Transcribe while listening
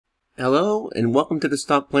Hello and welcome to the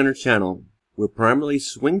Stock Planner channel. We're primarily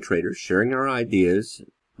swing traders sharing our ideas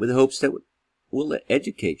with the hopes that we'll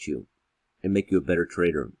educate you and make you a better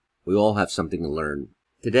trader. We all have something to learn.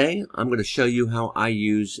 Today I'm going to show you how I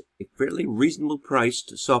use a fairly reasonable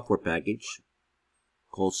priced software package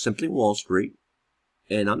called Simply Wall Street.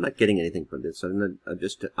 And I'm not getting anything from this.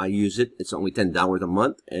 I use it. It's only $10 a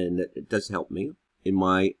month and it does help me in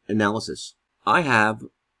my analysis. I have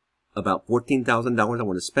about $14,000 I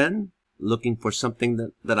want to spend, looking for something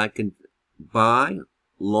that I can buy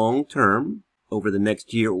long term over the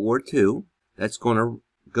next year or two. That's going to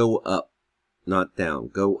go up, not down,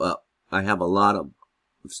 go up. I have a lot of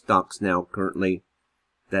stocks now currently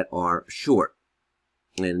that are short,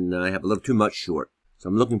 and I have a little too much short. So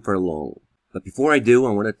I'm looking for a long. But before I do,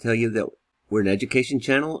 I want to tell you that we're an education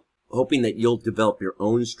channel, hoping that you'll develop your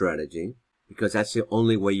own strategy, because that's the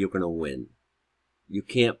only way you're going to win. You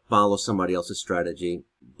can't follow somebody else's strategy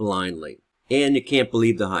blindly. And you can't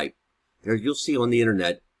believe the hype. You'll see on the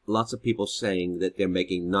internet lots of people saying that they're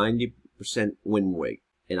making 90% win rate.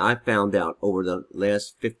 And I found out over the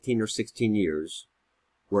last 15 or 16 years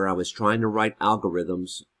where I was trying to write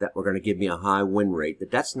algorithms that were going to give me a high win rate,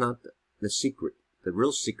 that's not the secret. The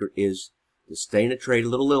real secret is to stay in the trade a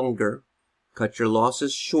little longer, cut your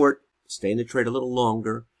losses short, stay in the trade a little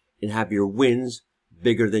longer, and have your wins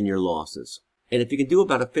bigger than your losses. And if you can do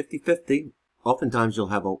about a 50-50, oftentimes you'll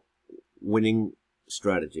have a winning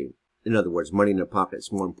strategy. In other words, money in the pocket is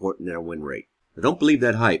more important than a win rate. But don't believe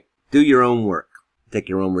that hype. Do your own work. Take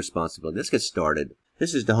your own responsibility. Let's get started.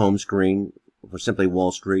 This is the home screen for Simply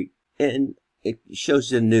Wall Street. And it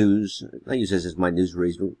shows the news. I use this as my news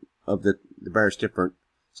reader of the various different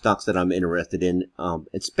stocks that I'm interested in.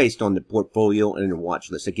 It's based on the portfolio and the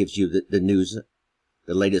watch list. It gives you the news,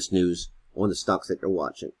 the latest news on the stocks that you're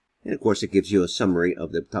watching. And of course, it gives you a summary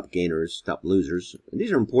of the top gainers, top losers. And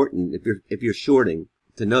these are important. If you're shorting,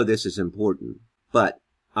 to know this is important. But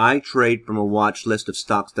I trade from a watch list of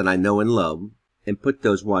stocks that I know and love and put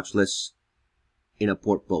those watch lists in a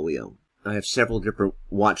portfolio. I have several different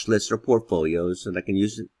watch lists or portfolios that I can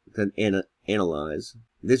use to analyze.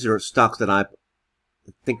 These are stocks that I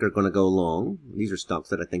think are going to go long. These are stocks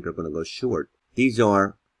that I think are going to go short. These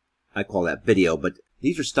are, I call that video, but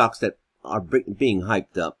these are stocks that are being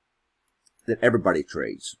hyped up, that everybody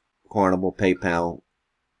trades. Carnival, PayPal,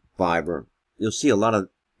 Fiverr. You'll see a lot of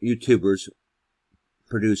YouTubers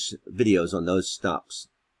produce videos on those stocks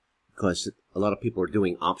because a lot of people are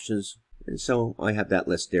doing options. And so I have that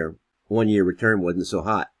list there. 1 year return wasn't so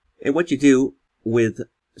hot. And what you do with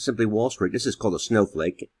Simply Wall Street, this is called a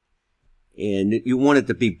snowflake. And you want it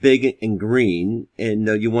to be big and green, and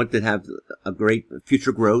you want to have a great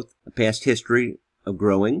future growth, a past history of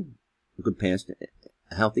growing, a good past,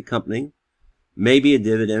 a healthy company. Maybe a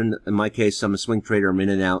dividend. In my case, I'm a swing trader. I'm in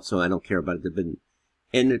and out, so I don't care about a dividend.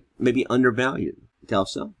 And it may be undervalued. Tell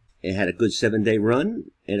so. It had a good 7-day run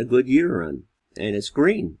and a good year run. And it's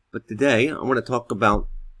green. But today, I want to talk about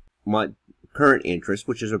my current interest,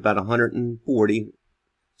 which is about 140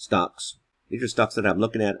 stocks. These are stocks that I'm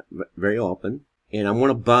looking at very often. And I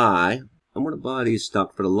want to buy these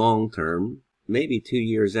stocks for the long term, maybe 2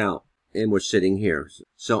 years out. And we're sitting here.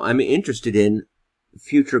 So I'm interested in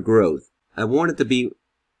future growth. I want it to be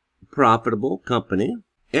a profitable company,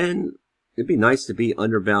 and it'd be nice to be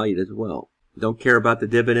undervalued as well. Don't care about the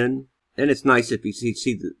dividend, and it's nice if you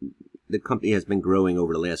see the company has been growing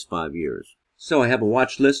over the last 5 years. So I have a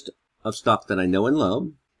watch list of stocks that I know and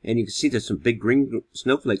love, and you can see there's some big green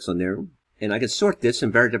snowflakes on there. And I can sort this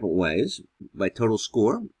in very different ways by total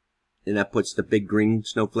score, and that puts the big green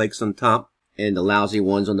snowflakes on top and the lousy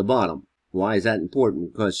ones on the bottom. Why is that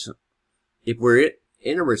important? Because if we're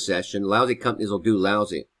in a recession, lousy companies will do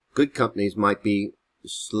lousy. Good companies might be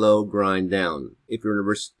slow grind down. If you're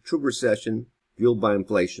in a true recession, fueled by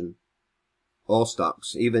inflation, all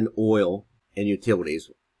stocks, even oil and utilities,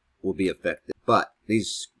 will be affected. But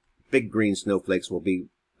these big green snowflakes will be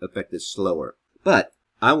affected slower. But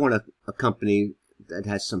I want a company that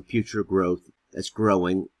has some future growth, that's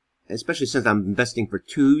growing, especially since I'm investing for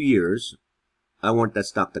 2 years. I want that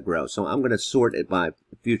stock to grow. So I'm going to sort it by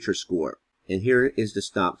future score. And here is the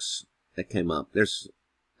stocks that came up.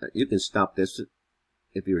 You can stop this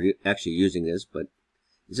if you're actually using this, but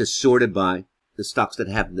this is sorted by the stocks that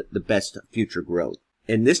have the best future growth.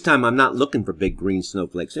 And this time I'm not looking for big green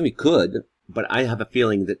snowflakes. And we could, but I have a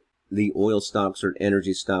feeling that the oil stocks or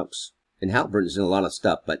energy stocks, and Halliburton's in a lot of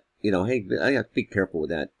stuff, but, hey, I have to be careful with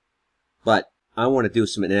that. But I want to do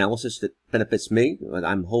some analysis that benefits me.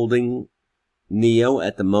 I'm holding NIO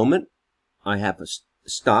at the moment. I have a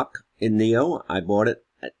stock in NIO. I bought it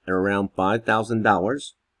at around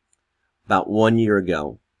 $5,000 about 1 year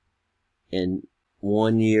ago. and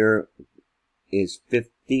 1 year is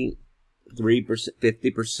 53%,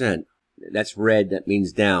 50%. That's red. That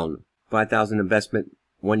means down. 5,000 investment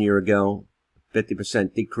 1 year ago,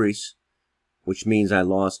 50% decrease, which means I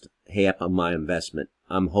lost half of my investment.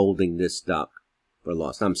 I'm holding this stock for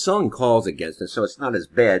loss. I'm selling calls against it, so it's not as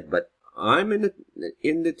bad, but I'm in the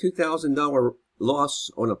 $2,000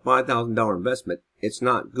 loss on a $5,000 investment. It's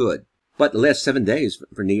not good. But the last 7 days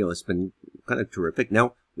for NIO has been kind of terrific.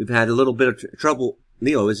 Now, we've had a little bit of trouble.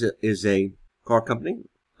 NIO is a car company,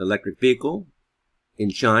 electric vehicle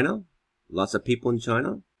in China. Lots of people in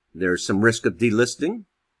China. There's some risk of delisting,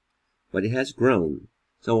 but it has grown.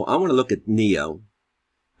 So I want to look at NIO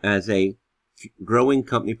as a growing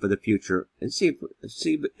company for the future and see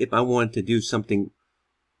if I want to do something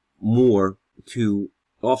more to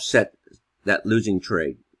offset that losing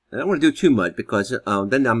trade. I don't want to do too much because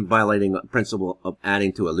then I'm violating a principle of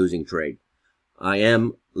adding to a losing trade. I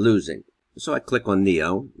am losing. So I click on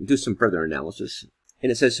NIO, do some further analysis,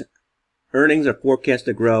 and it says earnings are forecast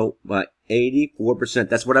to grow by 84%.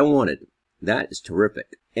 That's what I wanted. That is terrific.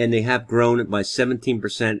 And they have grown by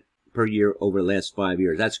 17% per year over the last 5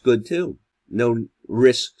 years. That's good too. No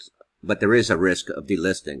risks, but there is a risk of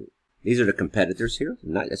delisting. These are the competitors here.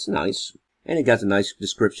 That's nice. And it got a nice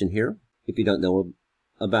description here if you don't know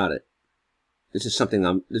about it. This is something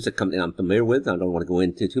this is a company I'm familiar with. I don't want to go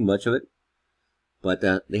into too much of it. But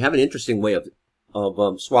they have an interesting way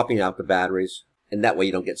of swapping out the batteries. And that way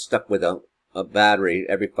you don't get stuck with a battery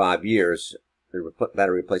every 5 years.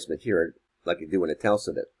 Battery replacement here, like you do in a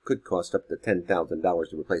Tesla, that could cost up to $10,000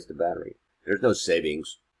 to replace the battery. There's no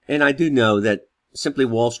savings. And I do know that Simply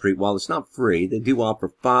Wall Street, while it's not free, they do offer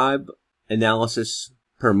 5 analysis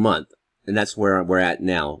per month. And that's where we're at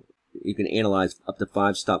now. You can analyze up to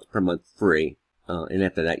 5 stocks per month free. And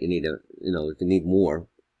after that, you need if you need more,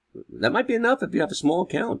 that might be enough if you have a small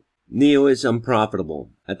account. NIO is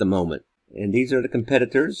unprofitable at the moment. And these are the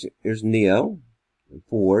competitors. Here's NIO,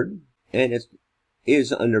 Ford, and it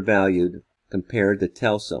is undervalued compared to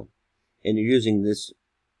Tesla. And you're using this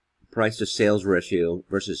price to sales ratio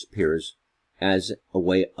versus peers as a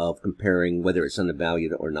way of comparing whether it's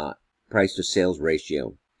undervalued or not. Price to sales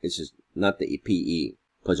ratio. This is not the PE,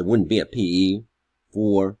 because it wouldn't be a PE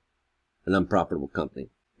for an unprofitable company.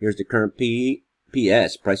 Here's the current PE,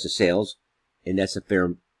 PS, price to sales, and that's a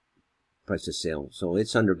fair price to sale. So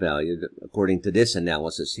it's undervalued according to this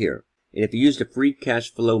analysis here. And if you use the free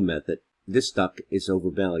cash flow method, this stock is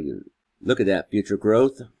overvalued. Look at that, future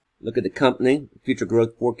growth. Look at the company, future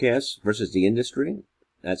growth forecast versus the industry.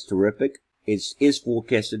 That's terrific. It is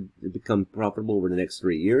forecasted to become profitable over the next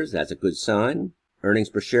 3 years. That's a good sign. Earnings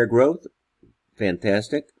per share growth,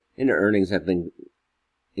 fantastic. And the earnings have been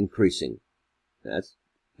increasing. That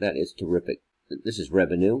is terrific. This is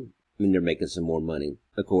revenue. I mean, they're making some more money.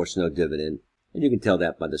 Of course, no dividend. And you can tell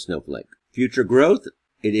that by the snowflake. Future growth,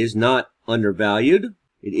 it is not undervalued.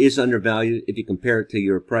 It is undervalued if you compare it to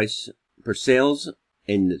your price per sales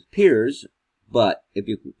and the peers. But if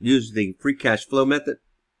you use the free cash flow method,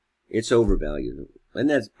 it's overvalued. And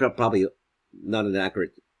that's probably not an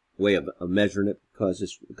accurate way of measuring it because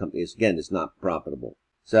this company is, again, is not profitable.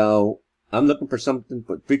 So I'm looking for something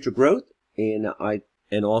for future growth and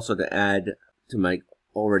also to add to my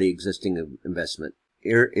already existing investment.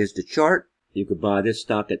 Here is the chart. You could buy this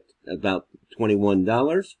stock at about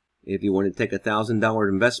 $21. If you want to take $1,000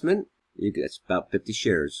 investment, that's about 50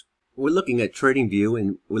 shares. We're looking at Tradingview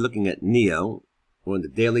and we're looking at NIO. We're on the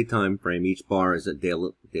daily time frame. Each bar is a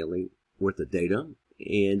daily worth of data.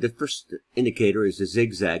 And the first indicator is the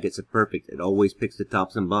zigzag. It's a perfect. It always picks the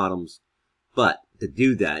tops and bottoms. But to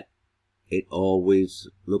do that, it always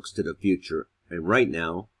looks to the future. And right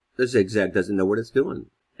now, the zigzag doesn't know what it's doing.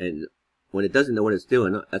 And when it doesn't know what it's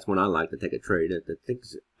doing, that's when I like to take a trade.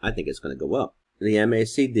 I think it's going to go up. The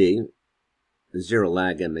MACD, the zero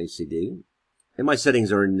lag MACD, and my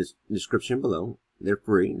settings are in the description below. They're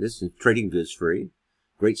free. This is Tradingview is free.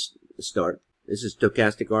 Great start. This is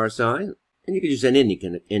stochastic RSI, and you can use any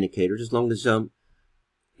indicators as long as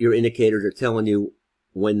your indicators are telling you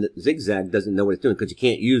when the zigzag doesn't know what it's doing, because you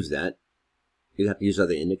can't use that. You have to use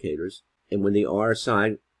other indicators. And when the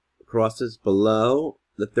RSI crosses below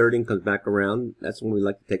the 30 and comes back around, that's when we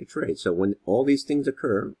like to take a trade. So when all these things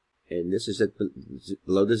occur, and this is at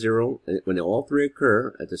below the zero, and when all three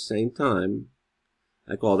occur at the same time,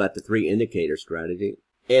 I call that the 3 indicator strategy.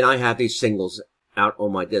 And I have these signals out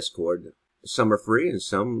on my Discord. Some are free and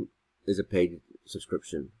some is a paid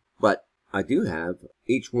subscription. But I do have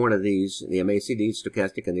each one of these, the MACD,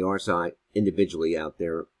 stochastic, and the RSI, individually out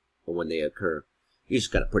there when they occur. You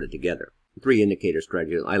just got to put it together. 3 indicator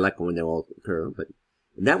strategy. I like when they all occur, but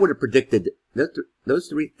And that would have predicted, those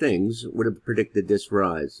three things would have predicted this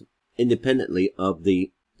rise, independently of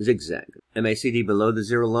the zigzag. MACD below the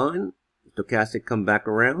zero line, stochastic come back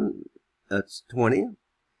around, that's 20,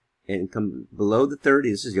 and come below the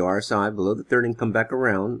 30, this is the RSI, below the 30 and come back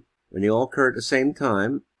around. When they all occur at the same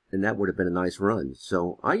time, and that would have been a nice run.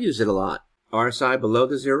 So I use it a lot. RSI below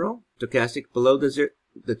the zero, stochastic below the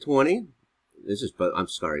 20, this is, I'm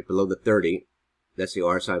sorry, below the 30, that's the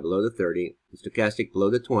RSI below the 30, the stochastic below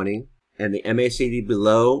the 20, and the MACD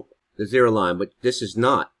below the zero line, but this is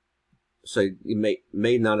not. So you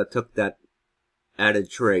may not have took that added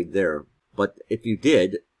trade there. But if you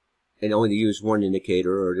did, and only use one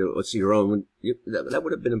indicator, or let's see your own, that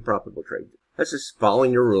would have been a profitable trade. That's just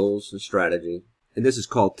following your rules and strategy. And this is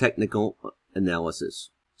called technical analysis.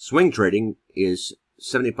 Swing trading is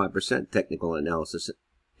 75% technical analysis,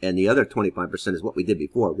 and the other 25% is what we did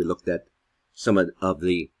before. We looked at some of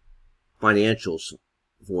the financials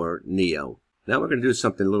for NIO. Now we're going to do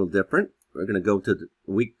something a little different. We're going to go to the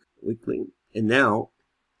weekly, and now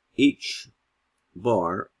each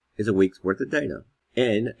bar is a week's worth of data.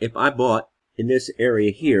 And if I bought in this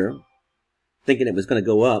area here, thinking it was going to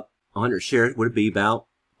go up, 100 shares would be about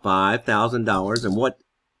 $5,000. And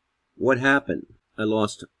what happened? I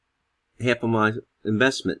lost half of my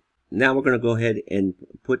investment. Now we're going to go ahead and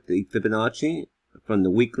put the Fibonacci from the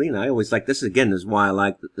weekly. And I always like this, again, is why I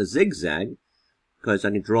like the zigzag, because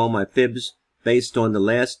I can draw my fibs based on the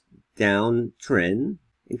last down trend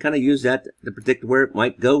and kind of use that to predict where it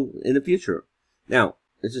might go in the future. Now,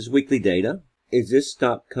 this is weekly data. Is this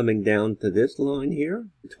stock coming down to this line here,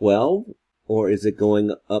 12, or is it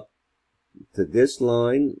going up to this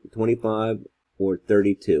line, 25 or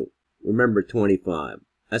 32? Remember 25.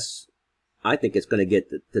 I think it's going to get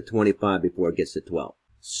to 25 before it gets to 12.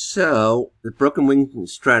 So the broken wing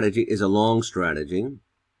strategy is a long strategy,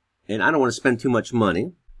 and I don't want to spend too much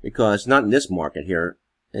money, because not in this market here,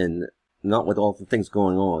 and not with all the things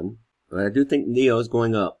going on. But I do think NIO is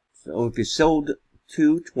going up. So if you sold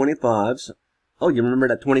two 25s, oh, you remember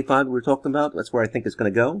that 25 we were talking about? That's where I think it's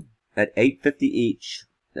going to go. At $850 each,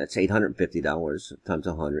 that's $850 times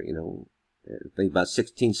 100, you know, think about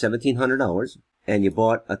 $1,700. And you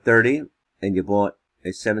bought a 30, and you bought a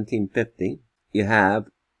 $1,750. You have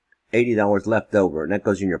 $80 left over, and that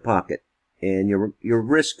goes in your pocket. And your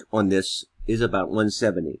risk on this is about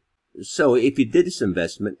 $170. So if you did this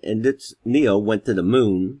investment and this NIO went to the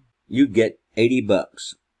moon, you get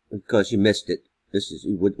 $80 because you missed it. This is,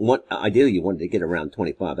 you would want, ideally you wanted to get around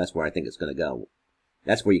 25. That's where I think it's going to go.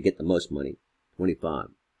 That's where you get the most money, 25.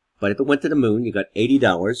 But if it went to the moon, you got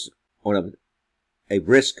 $80 on a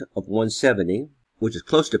risk of 170, which is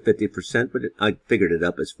close to 50%, but I figured it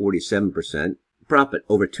up as 47% profit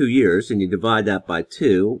over 2 years, and you divide that by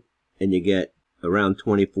 2, and you get around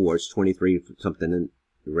 24, it's 23 something, and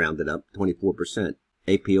round it up, 24%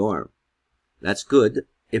 APR. That's good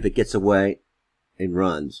if it gets away and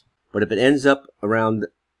runs. But if it ends up around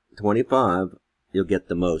 25, you'll get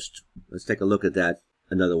the most. Let's take a look at that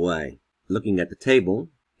another way. Looking at the table,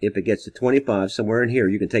 if it gets to 25, somewhere in here,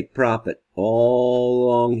 you can take profit all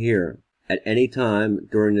along here at any time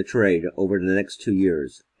during the trade over the next 2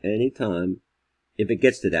 years. Any time, if it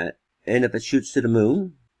gets to that. And if it shoots to the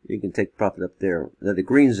moon, you can take profit up there. Now, the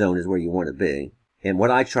green zone is where you want to be. And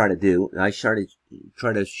what I try to do, I try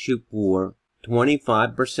to shoot for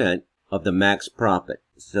 25% of the max profit.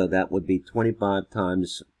 So that would be 25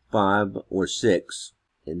 times 5 or 6.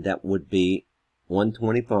 And that would be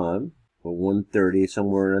 125 or 130,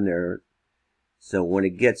 somewhere in there. So when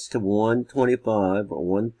it gets to 125 or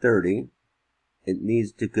 130, it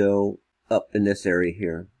needs to go up in this area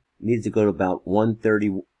here. It needs to go to about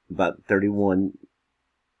 130, about $31.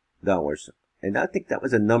 And I think that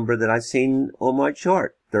was a number that I seen on my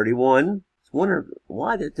chart, 31. I was wondering,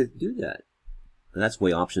 why did it do that? And that's the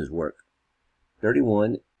way options work.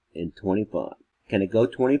 31 and 25. Can it go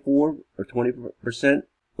 24 or 20%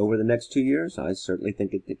 over the next 2 years? I certainly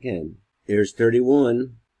think it can. There's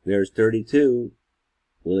 31. There's 32.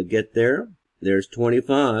 Will it get there? There's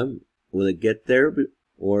 25. Will it get there?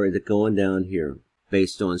 Or is it going down here?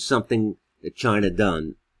 Based on something that China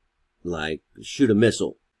done, like shoot a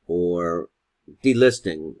missile, or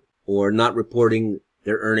delisting, or not reporting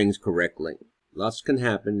their earnings correctly. Lots can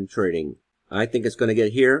happen in trading. I think it's going to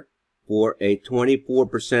get here for a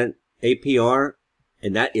 24% APR,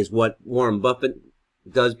 and that is what Warren Buffett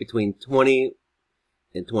does between 20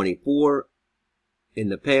 and 24 in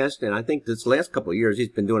the past, and I think this last couple of years he's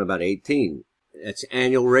been doing about 18. That's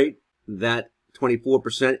annual rate. That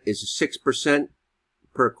 24% is 6%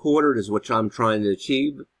 per quarter is what I'm trying to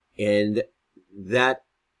achieve, and that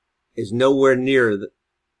is nowhere near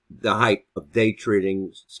the height of day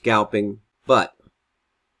trading, scalping, but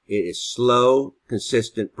it is slow,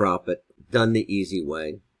 consistent profit done the easy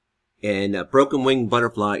way. And a broken wing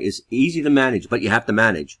butterfly is easy to manage, but you have to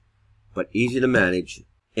manage. But easy to manage.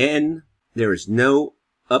 And there is no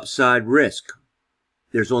upside risk.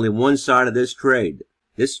 There's only one side of this trade.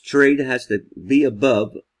 This trade has to be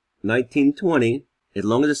above 1920. As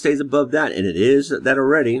long as it stays above that, and it is that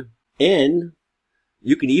already. And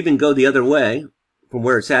you can even go the other way from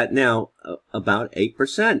where it's at now, about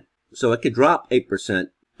 8%. So it could drop 8%.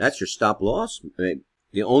 That's your stop loss.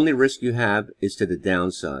 The only risk you have is to the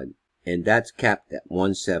downside. And that's capped at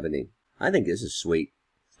 170. I think this is sweet.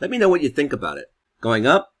 Let me know what you think about it. Going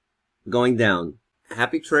up, going down.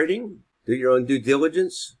 Happy trading. Do your own due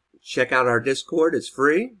diligence. Check out our Discord. It's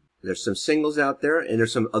free. There's some singles out there, and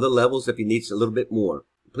there's some other levels if you need a little bit more.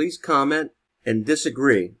 Please comment and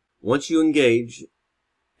disagree. Once you engage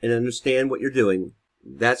and understand what you're doing,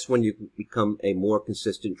 that's when you become a more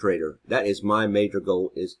consistent trader. That is my major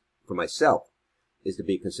goal, is for myself, is to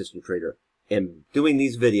be a consistent trader. And doing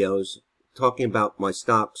these videos, talking about my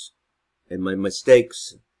stocks and my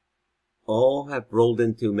mistakes, all have rolled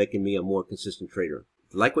into making me a more consistent trader.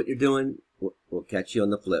 If you like what you're doing, we'll catch you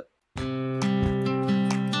on the flip.